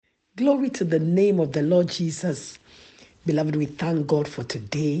Glory to the name of the Lord Jesus. Beloved, we thank God for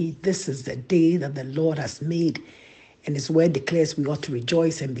today. This is the day that the Lord has made, and His word declares we ought to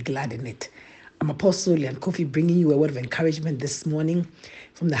rejoice and be glad in it. I'm Apostle LYANNE KOFFI, bringing you a word of encouragement this morning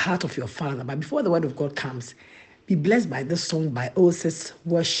from the heart of your Father. But before the word of God comes, be blessed by this song by Oasis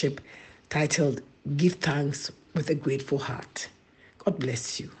Worship titled Give Thanks with a Grateful Heart. God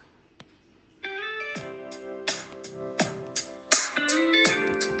bless you.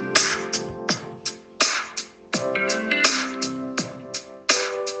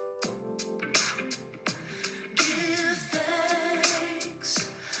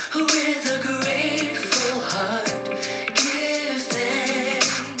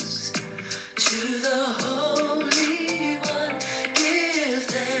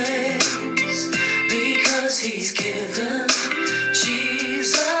 He's given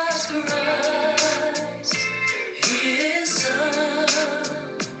Jesus Christ, His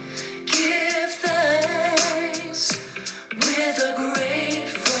Son. Give thanks with a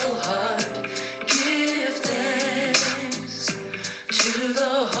grateful heart. Give thanks to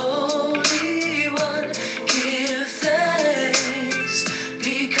the Holy One. Give thanks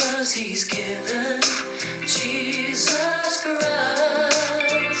because He's given Jesus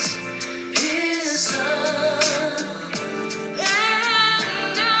Christ, His Son.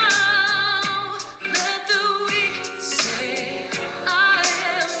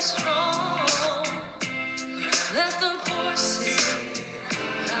 Let the poor say,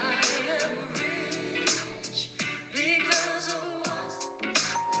 I am rich because of what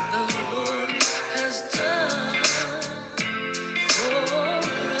the Lord has done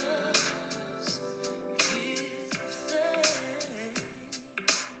for us. Give thanks.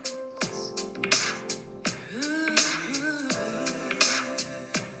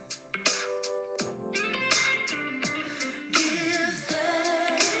 Give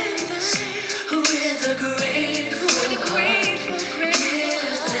thanks with a grateful heart.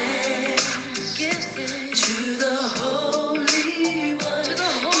 Give thanks to the Holy One.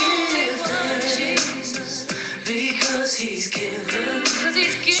 Give thanks because He's given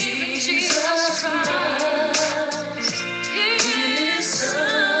Jesus Christ, His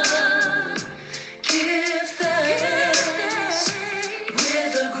Son. Give thanks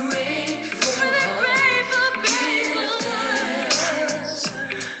with a grateful heart. Give thanks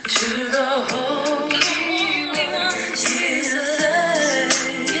to the Holy One. Give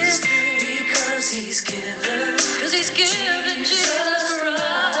thanks because He's given Jesus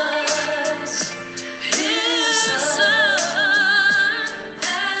Christ, His Son.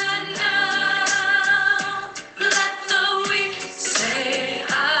 And now let the weak say,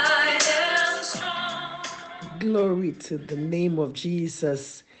 I am strong. Glory to the name of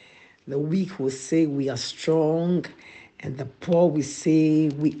Jesus. The weak will say we are strong, and the poor will say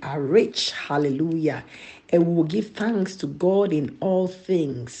we are rich. Hallelujah. And we will give thanks to God in all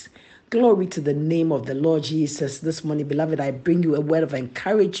things. Glory to the name of the Lord Jesus. This morning, beloved, I bring you a word of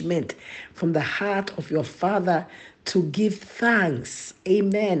encouragement from the heart of your Father to give thanks.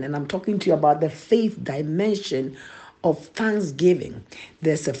 Amen. And I'm talking to you about the faith dimension of thanksgiving.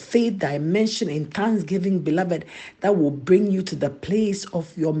 There's a faith dimension in thanksgiving, beloved, that will bring you to the place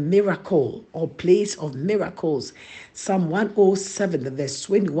of your miracle or place of miracles. Psalm 107, the verse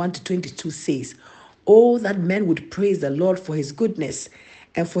 21 to 22 says, "Oh, that men would praise the Lord for His goodness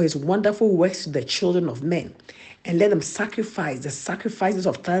and for His wonderful works to the children of men, and let them sacrifice the sacrifices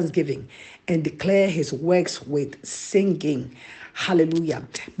of thanksgiving and declare His works with singing." Hallelujah.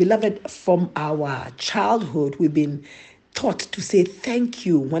 Beloved, from our childhood, we've been taught to say thank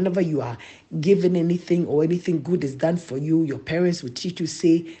you whenever you are given anything or anything good is done for you. Your parents will teach you to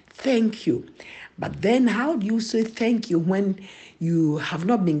say thank you. But then how do you say thank you when you have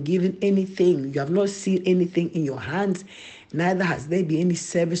not been given anything? You have not seen anything in your hands. Neither has there been any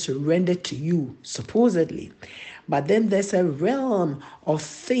service rendered to you, supposedly. But then there's a realm of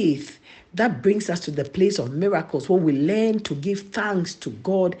faith that brings us to the place of miracles when we learn to give thanks to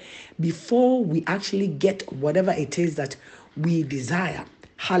God before we actually get whatever it is that we desire.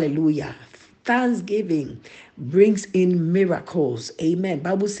 Hallelujah. Thanksgiving brings in miracles. Amen.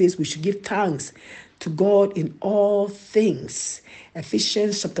 Bible says we should give thanks to God in all things.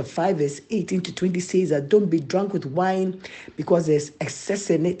 Ephesians chapter 5 verse 18 to 20 says that don't be drunk with wine because there's excess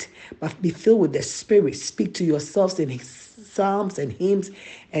in it, but be filled with the Spirit. Speak to yourselves in psalms and hymns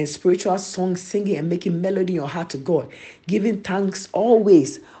and spiritual songs, singing and making melody in your heart to God, giving thanks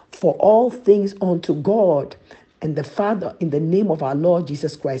always for all things unto God and the Father in the name of our Lord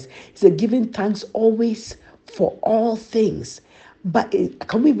Jesus Christ. He said, giving thanks always for all things. But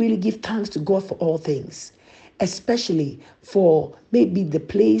can we really give thanks to God for all things? especially for maybe the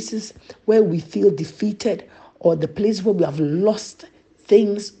places where we feel defeated, or the place where we have lost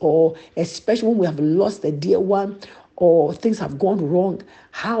things, or especially when we have lost a dear one, or things have gone wrong.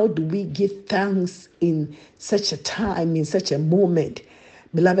 How do we give thanks in such a time, in such a moment?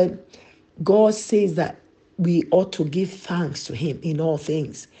 Beloved, God says that we ought to give thanks to him in all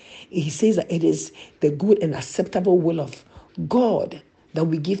things. He says that it is the good and acceptable will of God that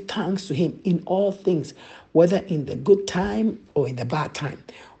we give thanks to him in all things, whether in the good time or in the bad time,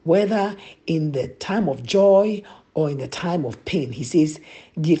 whether in the time of joy or in the time of pain. He says,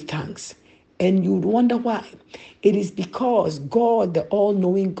 give thanks. And you wonder why. It is because God, the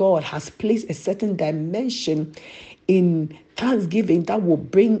all-knowing God, has placed a certain dimension in thanksgiving that will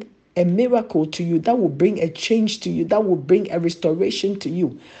bring a miracle to you, that will bring a change to you, that will bring a restoration to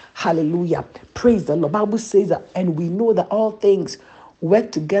you. Hallelujah. Praise the Lord. The Bible says that, and we know that all things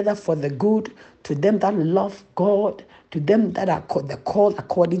work together for the good to them that love God, to them that are called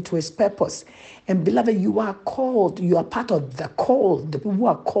according to his purpose. And beloved, you are called, you are part of the called, the people who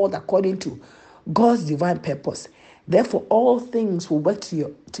are called according to God's divine purpose. Therefore, all things will work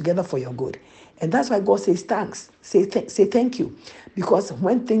together for your good. And that's why God says thanks. Say thank you. Because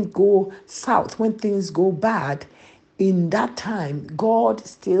when things go south, when things go bad, in that time, God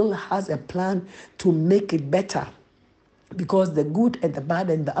still has a plan to make it better, because the good and the bad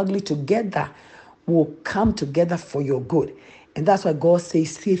and the ugly together will come together for your good. And that's why God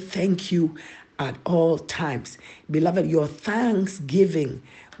says, say thank you at all times. Beloved, your thanksgiving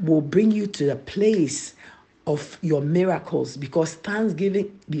will bring you to the place of your miracles, because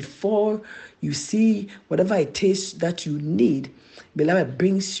thanksgiving, before you see whatever it is that you need, beloved,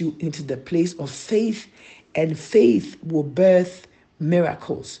 brings you into the place of faith, and faith will birth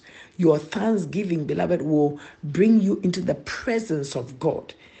miracles. Your thanksgiving, beloved, will bring you into the presence of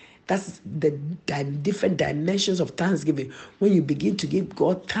God. That's the different dimensions of thanksgiving. When you begin to give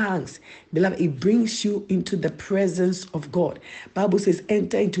God thanks, beloved, it brings you into the presence of God. Bible says,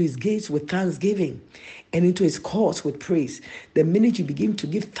 enter into his gates with thanksgiving and into his courts with praise. The minute you begin to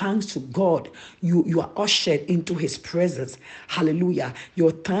give thanks to God, you are ushered into his presence. Hallelujah.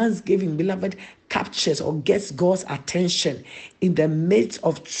 Your thanksgiving, beloved, captures or gets God's attention. In the midst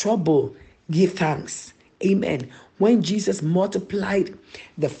of trouble, give thanks. Amen. When Jesus multiplied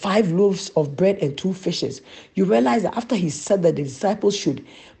the 5 loaves of bread and 2 fishes, you realize that after he said that the disciples should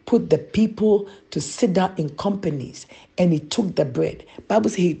put the people to sit down in companies, and he took the bread.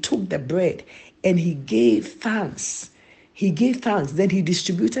 Bible says he took the bread and he gave thanks. He gave thanks, then he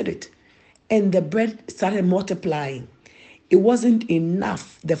distributed it. And the bread started multiplying. It wasn't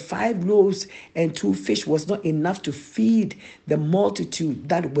enough. The 5 loaves and 2 fish was not enough to feed the multitude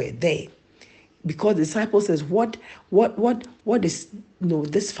that were there, because the disciple says, what is,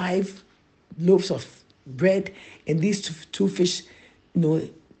 this 5 loaves of bread and these two fish,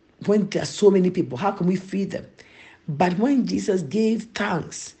 when there are so many people, how can we feed them? But when Jesus gave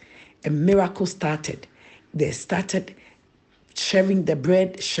thanks, a miracle started. They started sharing the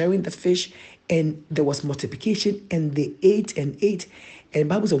bread, sharing the fish, and there was multiplication, and they ate and ate. And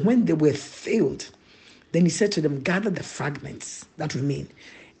the Bible says when they were filled, then he said to them, gather the fragments that remain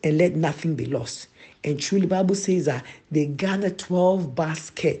and let nothing be lost. And truly, the Bible says that they gathered 12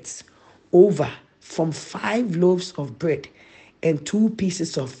 baskets over from 5 loaves of bread and 2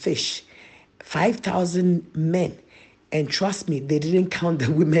 pieces of fish, 5,000 men. And trust me, they didn't count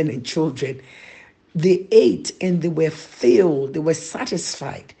the women and children. They ate and they were filled, they were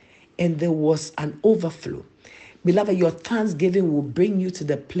satisfied, and there was an overflow. Beloved, your thanksgiving will bring you to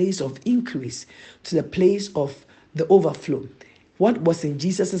the place of increase, to the place of the overflow. What was in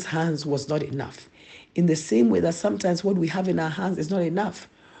Jesus' hands was not enough. In the same way that sometimes what we have in our hands is not enough.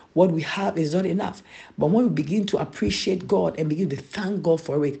 What we have is not enough. But when we begin to appreciate God and begin to thank God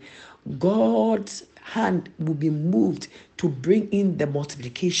for it, God's hand will be moved to bring in the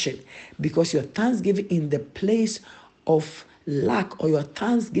multiplication, because your thanksgiving in the place of lack, or your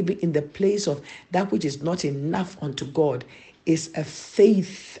thanksgiving in the place of that which is not enough unto God, is a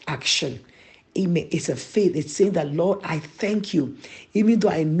faith action. Amen. It's a faith. It's saying that, Lord, I thank you. Even though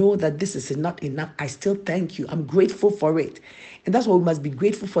I know that this is not enough, I still thank you. I'm grateful for it. And that's why we must be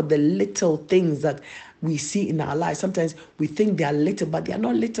grateful for the little things that we see in our lives. Sometimes we think they are little, but they are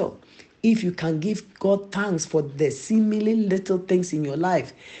not little. If you can give God thanks for the seemingly little things in your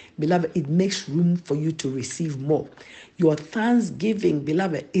life, beloved, it makes room for you to receive more. Your thanksgiving,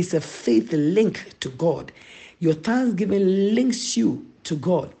 beloved, is a faith link to God. Your thanksgiving links you to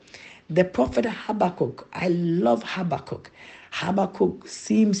God. The prophet Habakkuk, I love Habakkuk. Habakkuk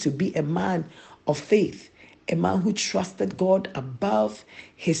seems to be a man of faith, a man who trusted God above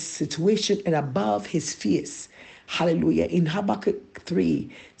his situation and above his fears. Hallelujah. In Habakkuk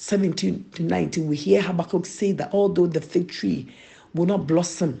 3:17-19, we hear Habakkuk say that although the fig tree will not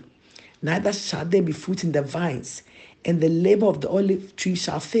blossom, neither shall there be fruit in the vines, and the labor of the olive tree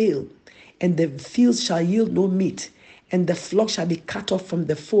shall fail, and the fields shall yield no meat, and the flock shall be cut off from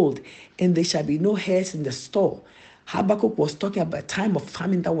the fold, and there shall be no hares in the store. Habakkuk was talking about a time of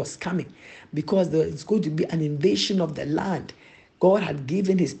famine that was coming because there is going to be an invasion of the land. God had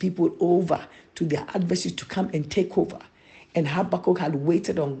given his people over to their adversaries to come and take over. And Habakkuk had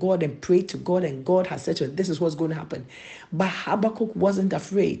waited on God and prayed to God, and God had said to him, this is what's going to happen. But Habakkuk wasn't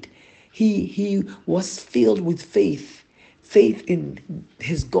afraid. He was filled with faith in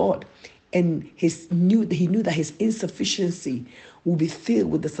his God, and he knew that his insufficiency will be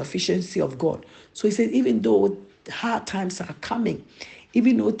filled with the sufficiency of God. So he said, even though hard times are coming,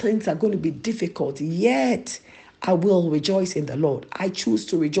 even though things are going to be difficult, yet I will rejoice in the Lord. I choose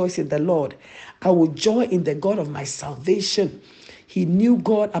to rejoice in the Lord. I will joy in the God of my salvation. He knew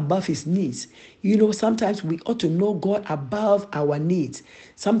God above his needs. Sometimes we ought to know God above our needs.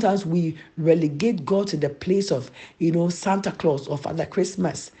 Sometimes we relegate God to the place of, Santa Claus or Father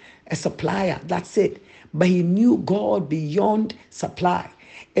Christmas, a supplier. That's it. But he knew God beyond supply.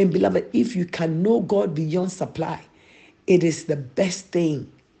 And beloved, if you can know God beyond supply, it is the best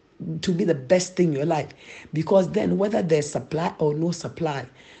thing, to be the best thing in your life. Because then whether there's supply or no supply,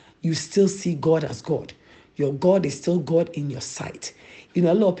 you still see God as God. Your God is still God in your sight. A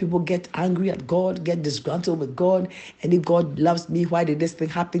lot of people get angry at God, get disgruntled with God, and if God loves me, why did this thing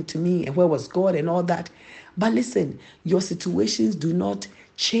happen to me? And where was God and all that? But listen, your situations do not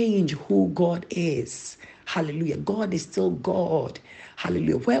change who God is. Hallelujah. God is still God.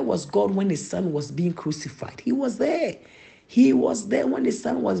 Hallelujah. Where was God when his son was being crucified? He was there. He was there when his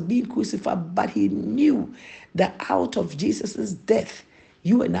son was being crucified, but he knew that out of Jesus' death,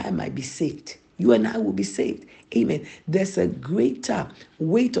 you and I might be saved. You and I will be saved. Amen. There's a greater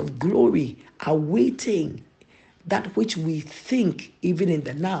weight of glory awaiting that which we think, even in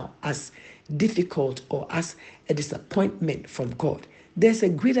the now, as difficult or as a disappointment from God. There's a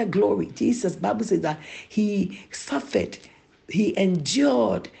greater glory. Jesus, Bible says that he suffered, he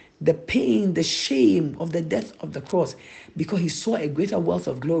endured the pain, the shame of the death of the cross because he saw a greater wealth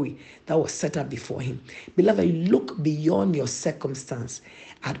of glory that was set up before him. Beloved, look beyond your circumstance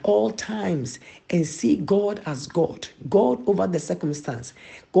at all times and see God as God. God over the circumstance.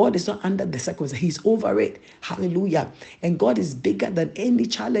 God is not under the circumstance. He's over it. Hallelujah. And God is bigger than any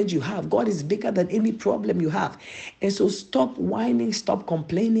challenge you have. God is bigger than any problem you have. And so stop whining, stop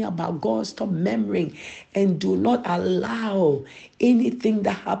complaining about God, stop murmuring, and do not allow anything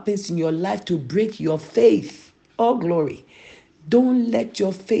that happens in your life to break your faith. All glory. Don't let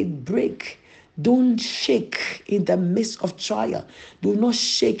your faith break. Don't shake in the midst of trial. Do not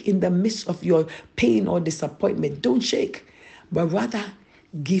shake in the midst of your pain or disappointment. Don't shake, but rather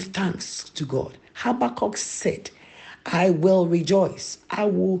give thanks to God. Habakkuk said, I will rejoice. I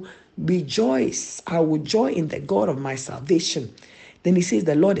will rejoice. I will joy in the God of my salvation. Then he says,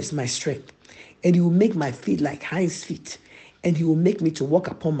 the Lord is my strength, and he will make my feet like hinds feet, and he will make me to walk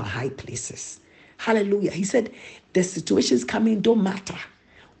upon my high places. Hallelujah. He said, the situations coming don't matter.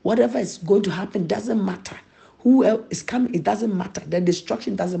 Whatever is going to happen doesn't matter. Who else is coming, it doesn't matter. The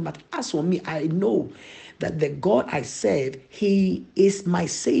destruction doesn't matter. As for me, I know that the God I serve, he is my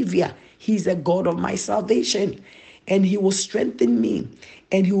savior. He's the God of my salvation. And he will strengthen me.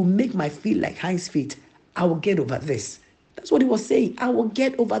 And he will make my feet like hinds feet. I will get over this. That's what he was saying. I will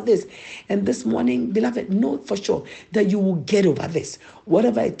get over this. And this morning, beloved, know for sure that you will get over this.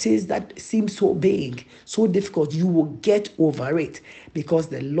 Whatever it is that seems so big, so difficult, you will get over it because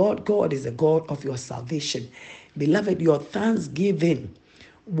the Lord God is the God of your salvation. Beloved, your thanksgiving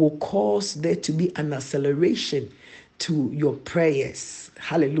will cause there to be an acceleration to your prayers.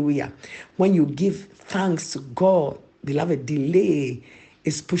 Hallelujah. When you give thanks to God, beloved, delay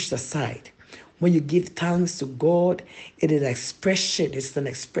is pushed aside. When you give thanks to God, it is an expression, it's an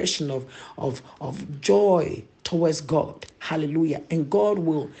expression of joy towards God. Hallelujah. And God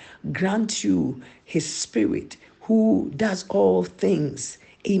will grant you his spirit who does all things.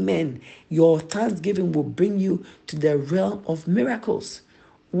 Amen. Your thanksgiving will bring you to the realm of miracles.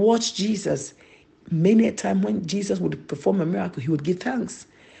 Watch Jesus. Many a time when Jesus would perform a miracle, he would give thanks.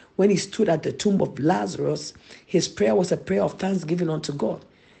 When he stood at the tomb of Lazarus, his prayer was a prayer of thanksgiving unto God.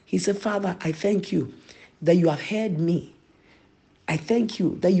 He said, Father, I thank you that you have heard me. I thank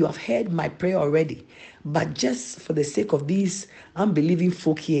you that you have heard my prayer already. But just for the sake of these unbelieving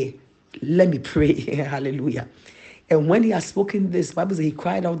folk here, let me pray. Hallelujah. And when he had spoken this, Bible says he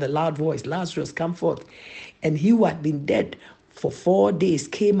cried out with a loud voice, Lazarus, come forth. And he who had been dead for 4 days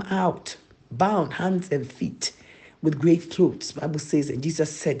came out, bound hands and feet. with great throats. The Bible says, and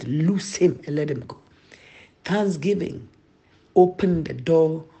Jesus said, loose him and let him go. Thanksgiving open the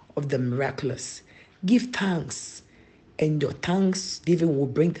door of the miraculous. Give thanks, and your thanksgiving will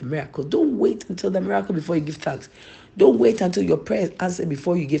bring the miracle. Don't wait until the miracle before you give thanks. Don't wait until your prayer is answered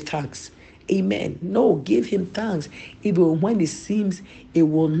before you give thanks. Amen. No, give him thanks, even when it seems it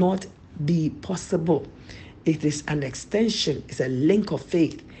will not be possible. It is an extension, it's a link of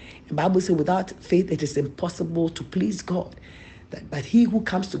faith. The Bible says, without faith, it is impossible to please God. But he who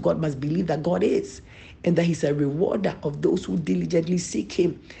comes to God must believe that God is, and that he's a rewarder of those who diligently seek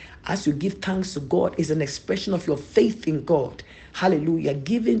him. As you give thanks to God is an expression of your faith in God. Hallelujah.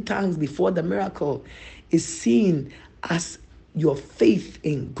 Giving thanks before the miracle is seen as your faith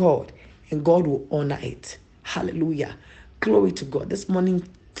in God, and God will honor it. Hallelujah. Glory to God. This morning,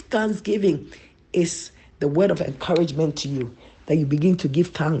 thanksgiving is the word of encouragement to you, that you begin to give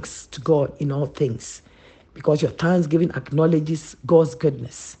thanks to God in all things, because your thanksgiving acknowledges God's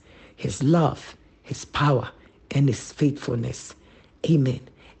goodness, his love, his power, and his faithfulness. Amen.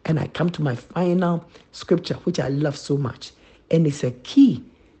 And I come to my final scripture, which I love so much. And it's a key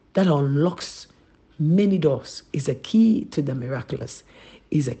that unlocks many doors. It's a key to the miraculous.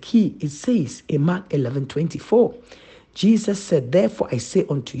 It's a key. It says in Mark 11:24, Jesus said, therefore I say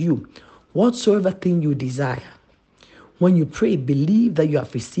unto you, whatsoever thing you desire, when you pray, believe that you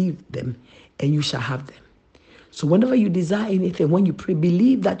have received them, and you shall have them. So whenever you desire anything, when you pray,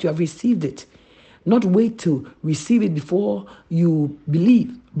 believe that you have received it. Not wait to receive it before you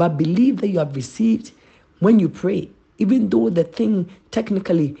believe, but believe that you have received when you pray, even though the thing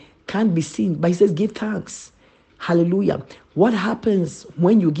technically can't be seen. But he says, give thanks. Hallelujah. What happens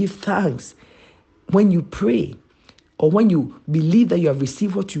when you give thanks? When you pray, or when you believe that you have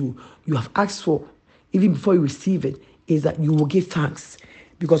received what you have asked for, even before you receive it, is that you will give thanks.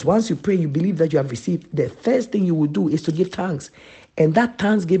 Because once you pray, you believe that you have received, the first thing you will do is to give thanks. And that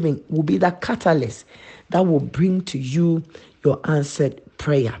thanksgiving will be that catalyst that will bring to you your answered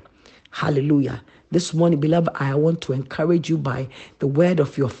prayer. Hallelujah. This morning, beloved, I want to encourage you by the word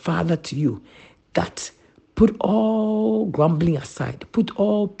of your Father to you, that put all grumbling aside, put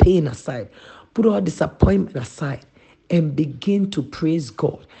all pain aside, put all disappointment aside, and begin to praise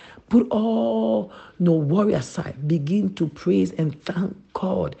God. Put all worry aside. Begin to praise and thank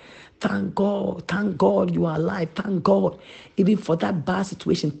God. Thank God. Thank God you are alive. Thank God. Even for that bad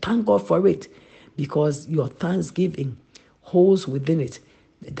situation, thank God for it. Because your thanksgiving holds within it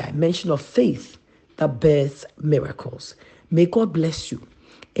the dimension of faith that births miracles. May God bless you.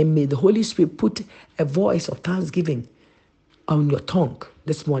 And may the Holy Spirit put a voice of thanksgiving on your tongue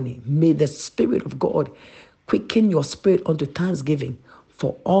this morning. May the Spirit of God quicken your spirit unto thanksgiving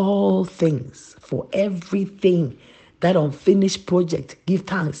for all things, for everything. That unfinished project, give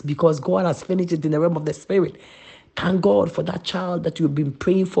thanks, because God has finished it in the realm of the Spirit. Thank God for that child that you've been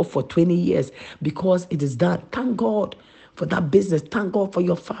praying for 20 years, because it is done. Thank God for that business. Thank God for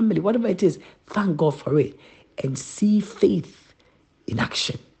your family. Whatever it is, thank God for it. And see faith in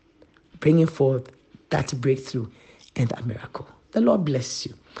action, bringing forth that breakthrough and that miracle. The Lord bless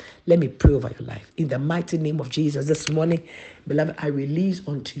you. Let me pray over your life. In the mighty name of Jesus, this morning, beloved, I release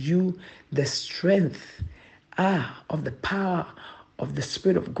unto you the strength of the power of the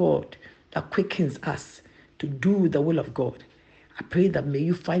Spirit of God that quickens us to do the will of God. I pray that may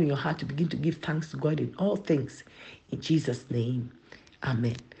you find in your heart to begin to give thanks to God in all things. In Jesus' name,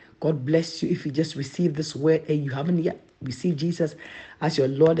 amen. God bless you. If you just received this word and you haven't yet received Jesus as your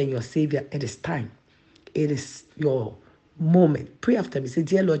Lord and your Savior, it is time. It is your moment. Pray after me. Say,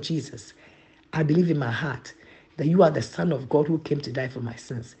 dear Lord Jesus, I believe in my heart that you are the Son of God who came to die for my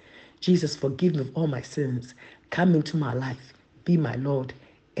sins. Jesus, forgive me of all my sins. Come into my life. Be my Lord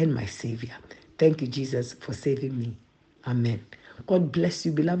and my Savior. Thank you, Jesus, for saving me. Amen. God bless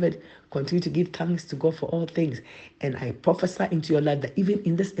you, beloved. Continue to give thanks to God for all things. And I prophesy into your life that even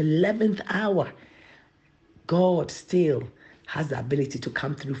in this 11th hour, God still has the ability to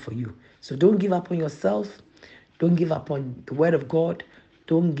come through for you. So don't give up on yourself. Don't give up on the word of God.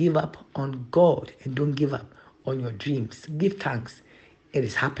 Don't give up on God, and don't give up on your dreams. Give thanks. It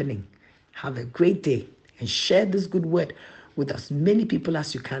is happening. Have a great day, and share this good word with as many people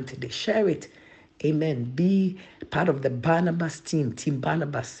as you can today. Share it. Amen. Be part of the Barnabas team, Team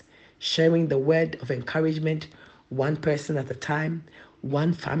Barnabas, sharing the word of encouragement, one person at a time,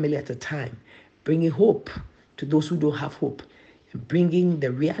 one family at a time, bringing hope to those who don't have hope, and bringing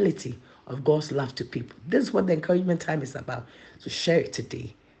the reality of God's love to people. This is what the encouragement time is about. So share it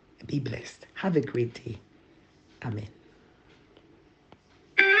today and be blessed. Have a great day. Amen.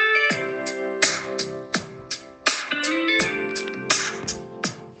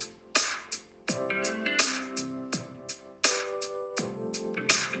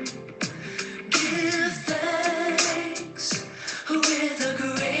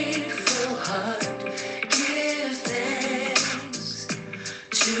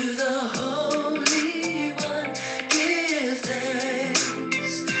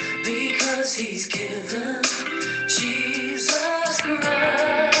 he's given